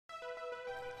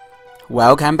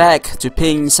Welcome back to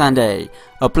PingSunday,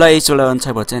 a place to learn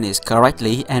table tennis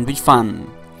correctly and with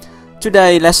fun.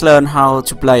 Today let's learn how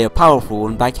to play a powerful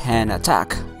backhand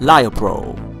attack like a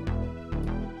pro.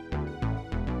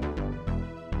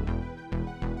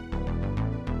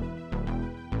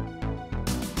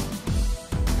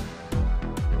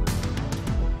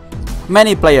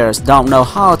 Many players don't know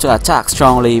how to attack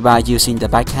strongly by using the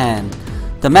backhand.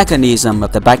 The mechanism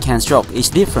of the backhand stroke is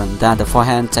different than the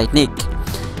forehand technique.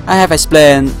 I have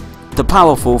explained the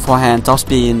powerful forehand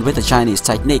topspin with the Chinese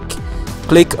technique.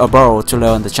 Click above to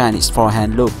learn the Chinese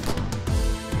forehand loop.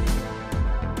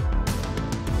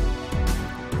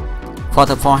 For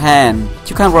the forehand,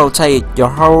 you can rotate your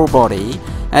whole body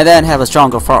and then have a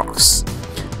stronger force.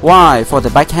 While for the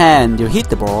backhand, you hit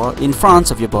the ball in front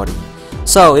of your body,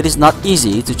 so it is not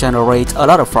easy to generate a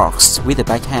lot of force with the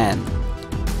backhand.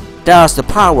 Does the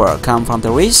power come from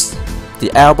the wrist,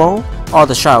 the elbow, or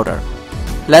the shoulder?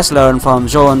 Let's learn from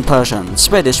Jon Persson,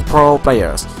 Swedish pro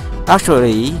players,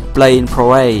 actually playing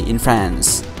ProA in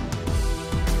France.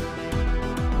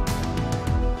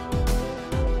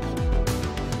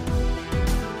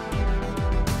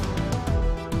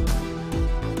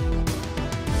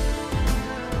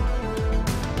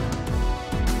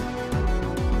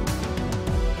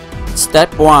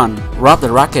 Step 1. Rub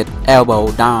the racket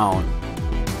elbow down.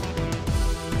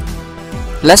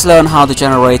 Let's learn how to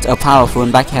generate a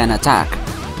powerful backhand attack.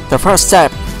 The first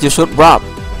step, you should rub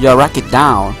your racket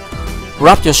down.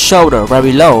 Rub your shoulder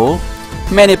very low.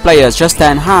 Many players just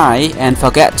stand high and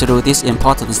forget to do this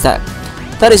important step.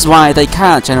 That is why they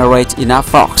can't generate enough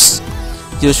force.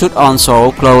 You should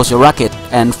also close your racket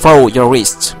and fold your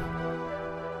wrist.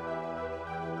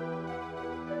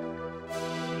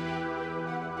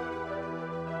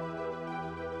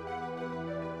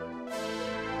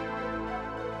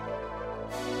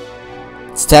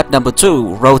 Step number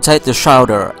 2. Rotate the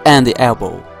shoulder and the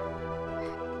elbow.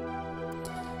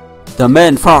 The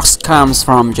main force comes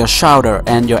from your shoulder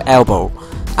and your elbow.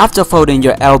 After folding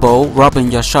your elbow,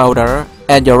 rubbing your shoulder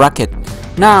and your racket,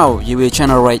 now you will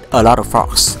generate a lot of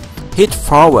force. Hit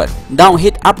forward, don't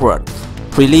hit upward.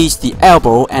 Release the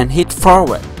elbow and hit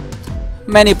forward.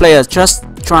 Many players just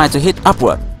try to hit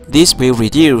upward. This will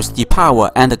reduce the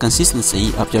power and the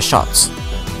consistency of your shots.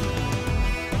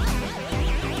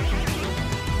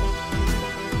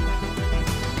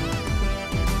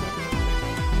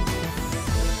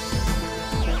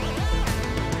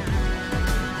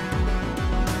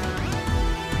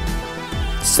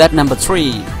 Step number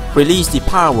 3. Release the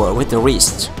power with the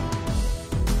wrist.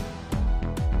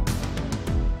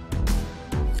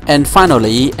 And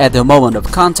finally, at the moment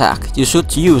of contact, you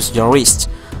should use your wrist.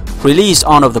 Release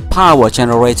all of the power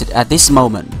generated at this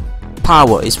moment.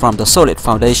 Power is from the solid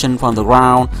foundation from the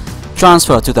ground,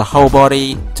 transfer to the whole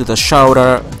body, to the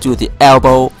shoulder, to the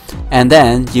elbow, and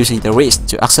then using the wrist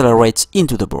to accelerate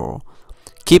into the ball.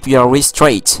 Keep your wrist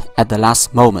straight at the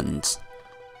last moment.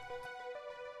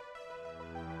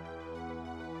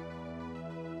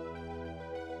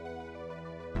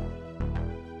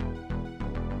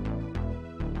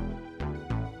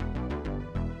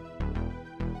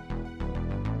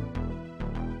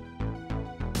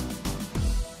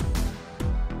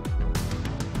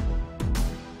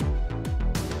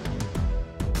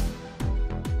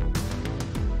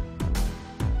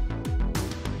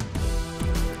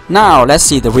 Now let's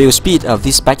see the real speed of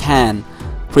this backhand.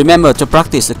 Remember to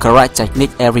practice the correct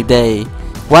technique every day.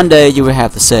 One day you will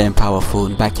have the same powerful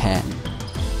backhand.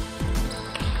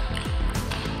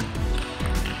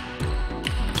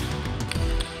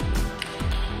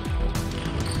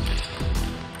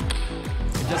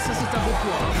 Ça c'est un beau coup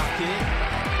à marquer.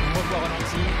 On revoit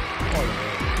ralenti. Oh là là,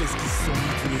 qu'est-ce qu'ils se sont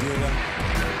mis tous les deux là.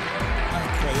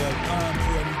 Incroyable, un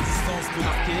peu à mi-distance de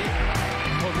marquer.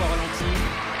 On revoit ralenti.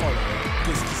 Oh là là,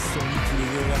 qu'est-ce qu'ils se sont mis tous les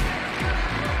deux là.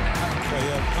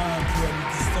 Incroyable, un peu à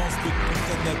mi-distance de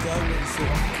contact de la table. Ils se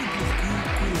rendent coup pour coup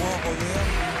droit, revers.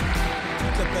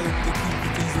 Toute la palette technique du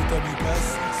tennis de table y passe.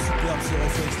 Superbe ce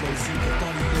réflexe là aussi.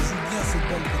 Pourtant il joue bien cette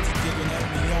balle petite diagonale,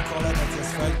 mais il est encore là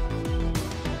Mathias Fall.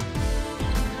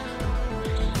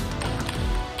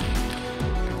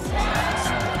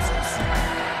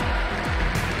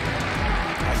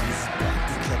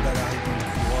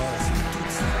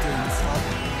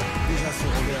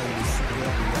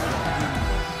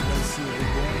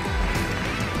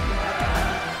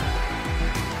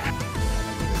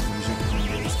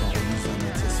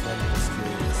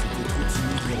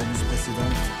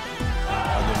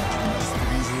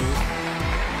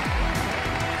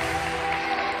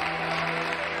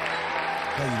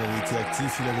 Là, il avait été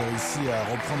actif, il avait réussi à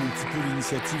reprendre un petit peu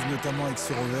l'initiative, notamment avec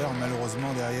ce revers.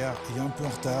 Malheureusement, derrière, il est un peu en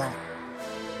retard.